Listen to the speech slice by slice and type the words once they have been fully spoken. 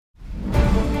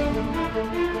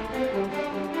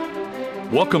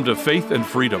Welcome to Faith and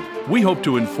Freedom. We hope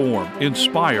to inform,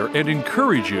 inspire, and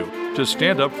encourage you to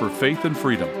stand up for faith and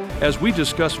freedom as we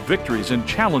discuss victories and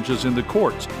challenges in the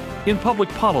courts, in public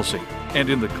policy, and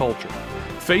in the culture.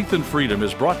 Faith and Freedom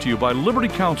is brought to you by Liberty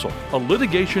Counsel, a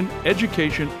litigation,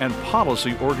 education, and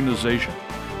policy organization.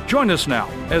 Join us now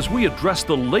as we address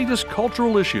the latest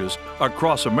cultural issues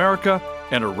across America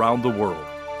and around the world.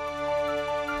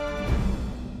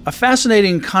 A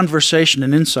fascinating conversation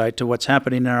and insight to what's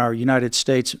happening in our United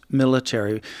States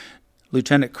military.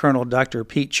 Lieutenant Colonel Dr.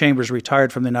 Pete Chambers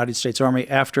retired from the United States Army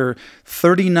after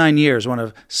 39 years, one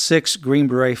of 6 Green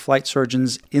Beret flight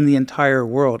surgeons in the entire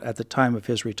world at the time of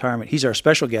his retirement. He's our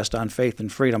special guest on Faith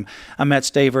and Freedom. I'm Matt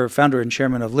Staver, founder and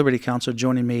chairman of Liberty Counsel.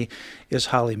 Joining me is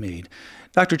Holly Mead.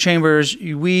 Dr. Chambers,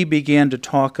 we began to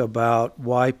talk about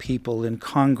why people in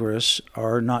Congress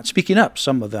are not speaking up.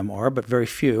 Some of them are, but very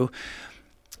few.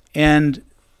 And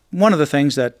one of the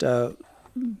things that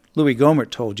Louis Gohmert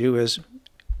told you is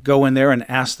go in there and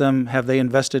ask them, have they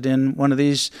invested in one of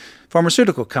these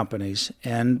pharmaceutical companies?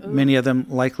 And many of them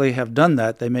likely have done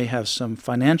that. They may have some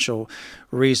financial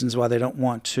reasons why they don't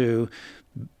want to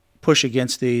push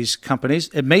against these companies.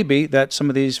 It may be that some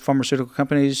of these pharmaceutical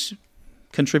companies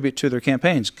contribute to their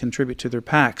campaigns, contribute to their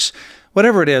PACs.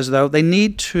 Whatever it is, though, they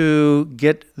need to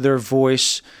get their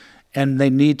voice and they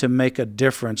need to make a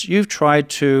difference. You've tried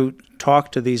to talk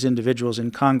to these individuals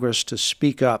in Congress to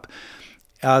speak up.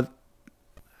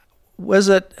 Where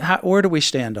do we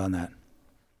stand on that?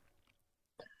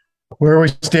 Where we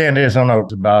stand is, I don't know,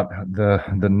 it's about the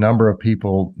number of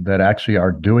people that actually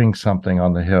are doing something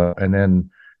on the Hill. And then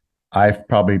I've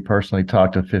probably personally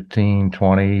talked to 15,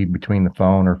 20 between the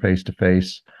phone or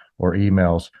face-to-face or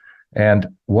emails. And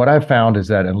what I've found is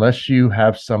that unless you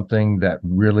have something that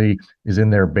really is in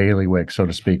their bailiwick, so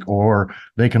to speak, or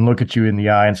they can look at you in the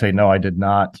eye and say, no, I did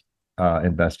not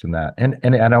invest in that. And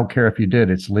I don't care if you did,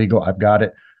 it's legal, I've got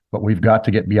it, but we've got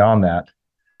to get beyond that.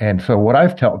 And so what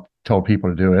I've told people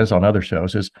to do is on other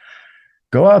shows is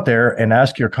go out there and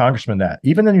ask your congressman that,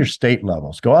 even in your state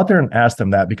levels, go out there and ask them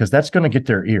that, because that's going to get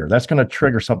their ear. That's going to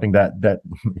trigger something that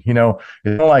you know,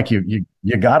 it's like you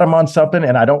got them on something,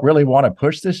 and I don't really want to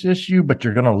push this issue, but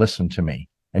you're going to listen to me,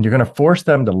 and you're going to force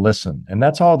them to listen. And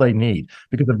that's all they need,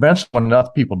 because eventually when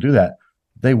enough people do that,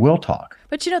 they will talk.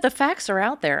 But you know, the facts are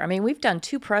out there. I mean, we've done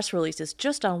 2 press releases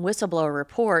just on whistleblower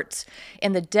reports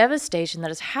and the devastation that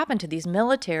has happened to these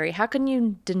military. How can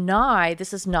you deny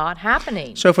this is not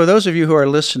happening? So for those of you who are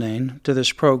listening to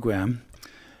this program,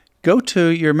 go to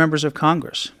your members of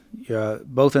Congress,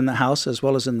 both in the House as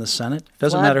well as in the Senate.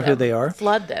 Doesn't matter who they are.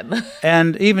 Flood them.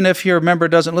 And even if your member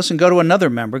doesn't listen, go to another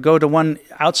member. Go to one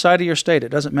outside of your state. It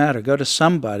doesn't matter. Go to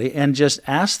somebody and just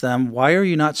ask them, why are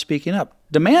you not speaking up?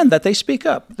 Demand that they speak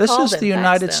up. This is the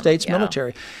United States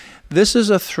military. This is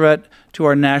a threat to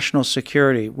our national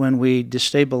security when we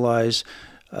destabilize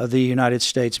the United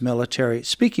States military.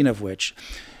 Speaking of which,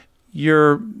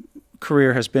 your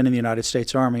career has been in the United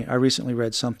States Army. I recently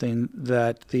read something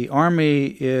that the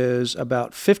Army is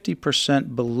about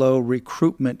 50% below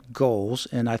recruitment goals,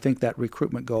 and I think that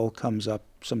recruitment goal comes up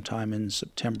sometime in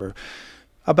September.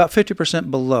 About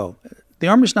 50% below. The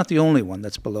Army is not the only one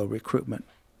that's below recruitment.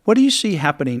 What do you see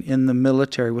happening in the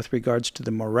military with regards to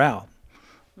the morale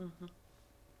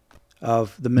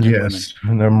of the men and women? Yes,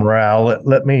 the morale.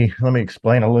 Let me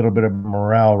explain a little bit of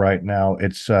morale right now.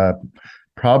 It's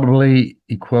probably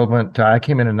equivalent to, I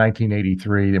came in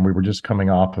 1983, and we were just coming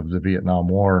off of the Vietnam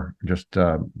War, just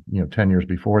 10 years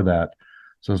before that.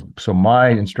 So my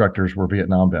instructors were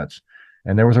Vietnam vets,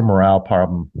 and there was a morale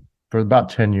problem for about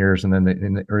 10 years. And then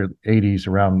in the early 80s,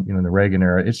 around the Reagan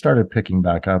era, it started picking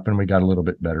back up, and we got a little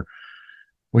bit better.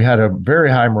 We had a very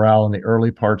high morale in the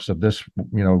early parts of this,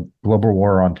 global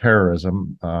war on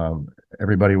terrorism.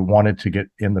 Everybody wanted to get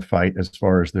in the fight as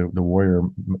far as the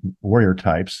warrior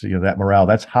types. That morale,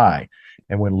 that's high.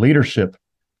 And when leadership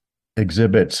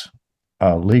exhibits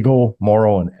legal,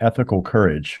 moral, and ethical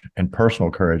courage and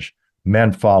personal courage,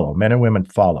 men follow. Men and women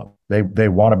follow. They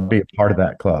want to be a part of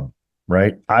that club.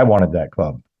 Right? I wanted that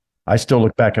club. I still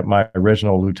look back at my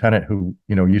original lieutenant who,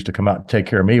 used to come out and take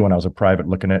care of me when I was a private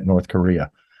looking at North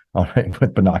Korea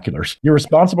with binoculars. You're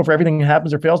responsible for everything that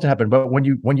happens or fails to happen. But when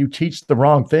you teach the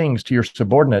wrong things to your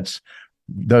subordinates,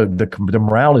 the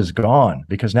morale is gone,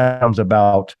 because now it's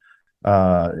about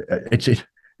it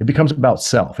becomes about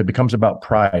self. It becomes about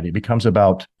pride. It becomes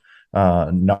about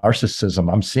narcissism.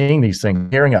 I'm seeing these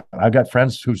things, hearing it. I've got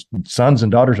friends whose sons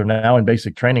and daughters are now in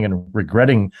basic training and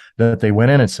regretting that they went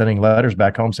in and sending letters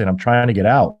back home saying, I'm trying to get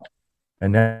out.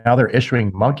 And now they're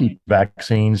issuing monkey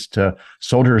vaccines to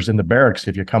soldiers in the barracks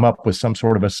if you come up with some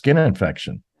sort of a skin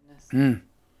infection.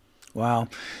 Wow.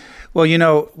 Well,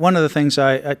 one of the things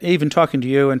I even talking to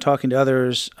you and talking to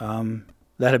others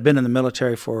that have been in the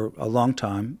military for a long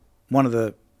time, one of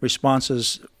the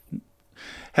responses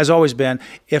has always been,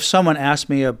 if someone asked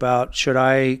me about should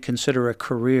I consider a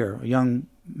career, a young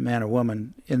man or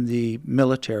woman in the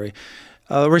military,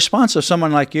 the response of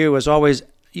someone like you is always,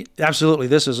 absolutely,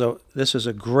 this is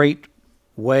a great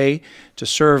way to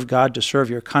serve God, to serve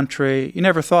your country. You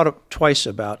never thought twice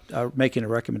about making a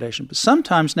recommendation. But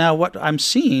sometimes now what I'm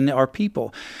seeing are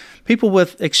people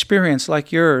with experience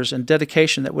like yours and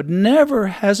dedication that would never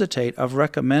hesitate of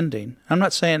recommending. I'm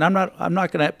not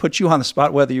going to put you on the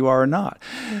spot whether you are or not,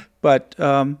 but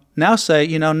now say,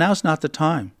 now's not the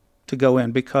time to go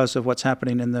in because of what's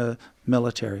happening in the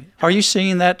military. Are you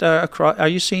seeing that Are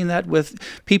you seeing that with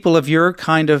people of your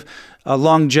kind of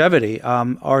longevity?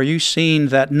 Are you seeing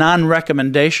that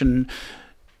non-recommendation?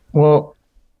 Well,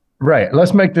 right.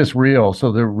 Let's make this real.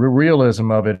 So the realism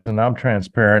of it, and I'm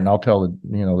transparent, and I'll tell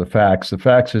the facts. The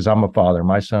facts is I'm a father.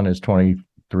 My son is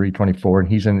 23, 24, and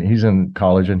he's in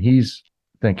college, and he's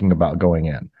thinking about going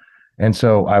in. And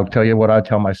so I'll tell you what I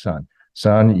tell my son.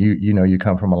 Son, you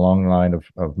come from a long line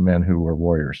of men who were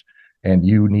warriors, and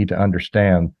you need to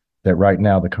understand that right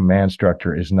now the command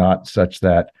structure is not such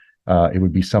that it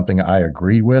would be something I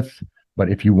agree with. But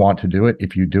if you want to do it,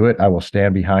 if you do it, I will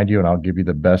stand behind you and I'll give you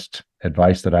the best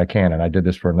advice that I can. And I did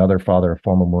this for another father, a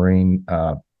former Marine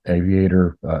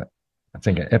aviator, I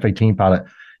think an F-18 pilot.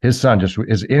 His son just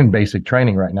is in basic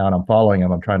training right now, and I'm following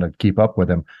him. I'm trying to keep up with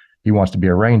him. He wants to be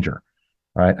a Ranger,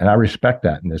 right? And I respect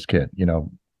that in this kid,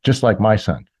 just like my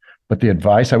son. But the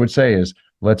advice I would say is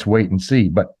let's wait and see.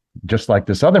 But just like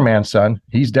this other man's son,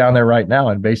 he's down there right now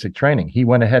in basic training. He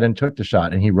went ahead and took the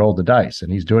shot and he rolled the dice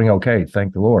and he's doing okay.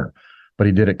 Thank the Lord. But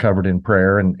he did it covered in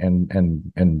prayer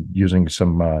and using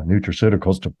some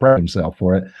nutraceuticals to prep himself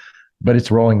for it. But it's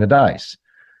rolling the dice.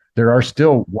 There are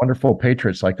still wonderful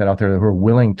patriots like that out there who are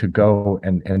willing to go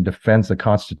and defend the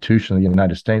Constitution of the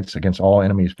United States against all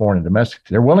enemies, foreign and domestic.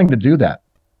 They're willing to do that.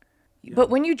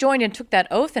 But when you joined and took that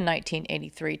oath in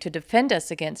 1983 to defend us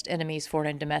against enemies,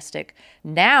 foreign and domestic,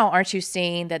 now aren't you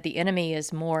seeing that the enemy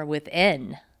is more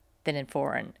within than in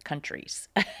foreign countries?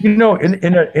 In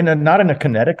a not in a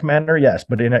kinetic manner, yes,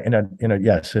 but in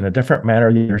a different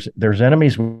manner. There's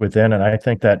enemies within, and I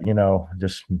think that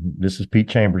this is Pete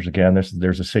Chambers again.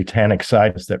 There's a satanic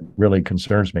side that really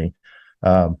concerns me,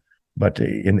 but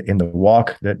in the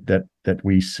walk that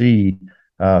we see.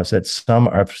 That some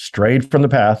have strayed from the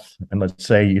path, and let's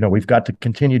say we've got to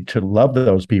continue to love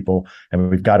those people,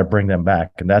 and we've got to bring them back,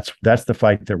 and that's the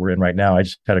fight that we're in right now. I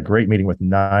just had a great meeting with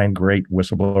 9 great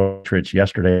whistleblower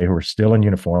yesterday who are still in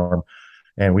uniform,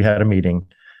 and we had a meeting,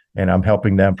 and I'm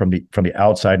helping them from the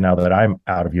outside now that I'm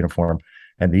out of uniform,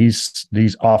 and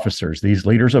these officers, these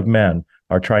leaders of men,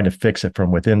 are trying to fix it from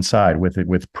within side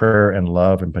with prayer and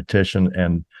love and petition.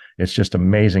 And it's just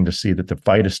amazing to see that the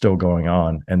fight is still going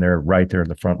on, and they're right there in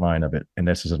the front line of it. And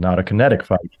this is not a kinetic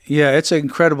fight. Yeah, it's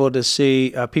incredible to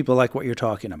see people like what you're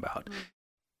talking about.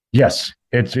 Yes,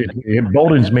 it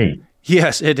emboldens me.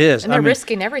 Yes, it is. And they're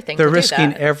risking everything. They're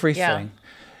risking everything. Yeah.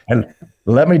 And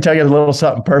let me tell you a little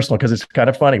something personal, because it's kind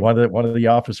of funny. One of the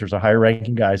officers, a higher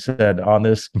ranking guy, said on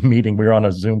this meeting, we were on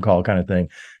a Zoom call kind of thing.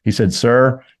 He said,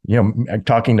 "Sir,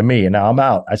 talking to me, and now I'm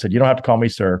out." I said, "You don't have to call me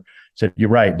sir." He said, "You're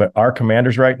right, but our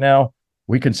commanders right now,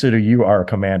 we consider you our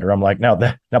commander." I'm like, now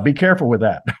be careful with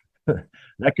that.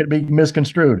 That could be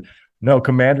misconstrued. No,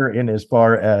 commander in as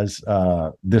far as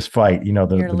this fight,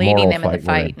 you're leading them in the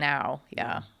fight now.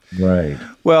 Yeah. Right.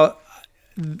 Well,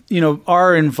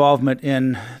 our involvement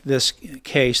in this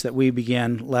case that we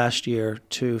began last year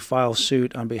to file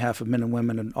suit on behalf of men and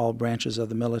women in all branches of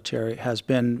the military has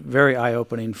been very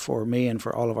eye-opening for me and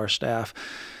for all of our staff.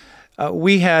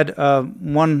 We had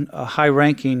one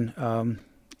high-ranking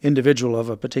individual of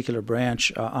a particular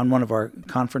branch on one of our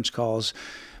conference calls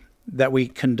that we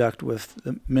conduct with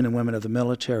the men and women of the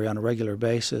military on a regular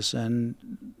basis, and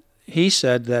he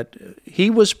said that he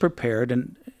was prepared,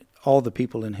 and all the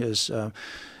people in his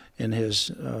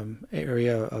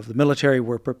area of the military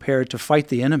were prepared to fight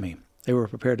the enemy. They were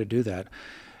prepared to do that.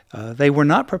 They were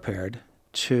not prepared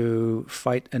to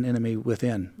fight an enemy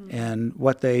within. Mm-hmm. And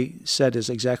what they said is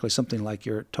exactly something like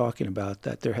you're talking about,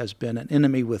 that there has been an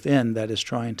enemy within that is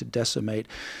trying to decimate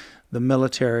the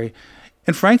military.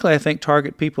 And frankly, I think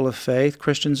target people of faith,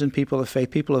 Christians and people of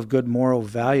faith, people of good moral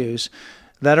values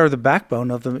that are the backbone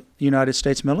of the United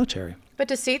States military. But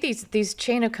to see these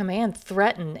chain of command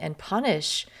threaten and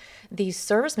punish these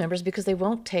service members because they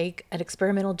won't take an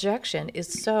experimental injection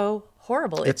is so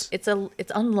horrible. It's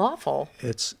unlawful.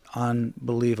 It's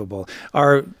unbelievable.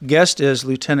 Our guest is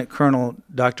Lieutenant Colonel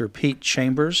Dr. Pete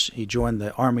Chambers. He joined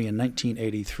the Army in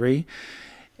 1983,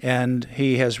 and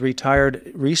he has retired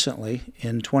recently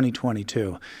in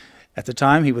 2022. At the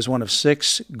time, he was one of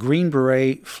 6 Green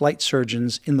Beret flight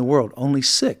surgeons in the world, only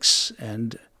 6,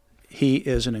 and he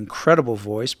is an incredible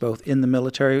voice, both in the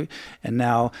military and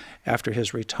now after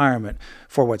his retirement,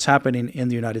 for what's happening in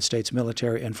the United States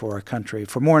military and for our country.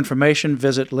 For more information,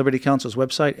 visit Liberty Counsel's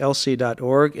website,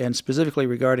 lc.org, and specifically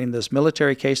regarding this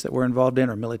military case that we're involved in,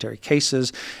 or military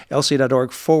cases,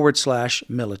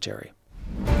 lc.org/military.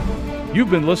 You've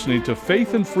been listening to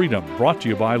Faith and Freedom, brought to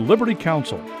you by Liberty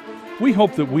Counsel. We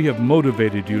hope that we have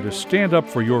motivated you to stand up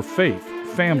for your faith,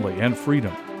 family, and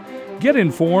freedom. Get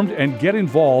informed and get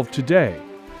involved today.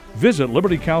 Visit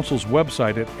Liberty Counsel's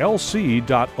website at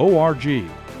lc.org,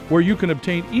 where you can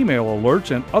obtain email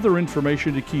alerts and other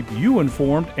information to keep you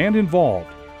informed and involved.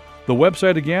 The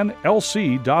website again,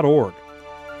 lc.org.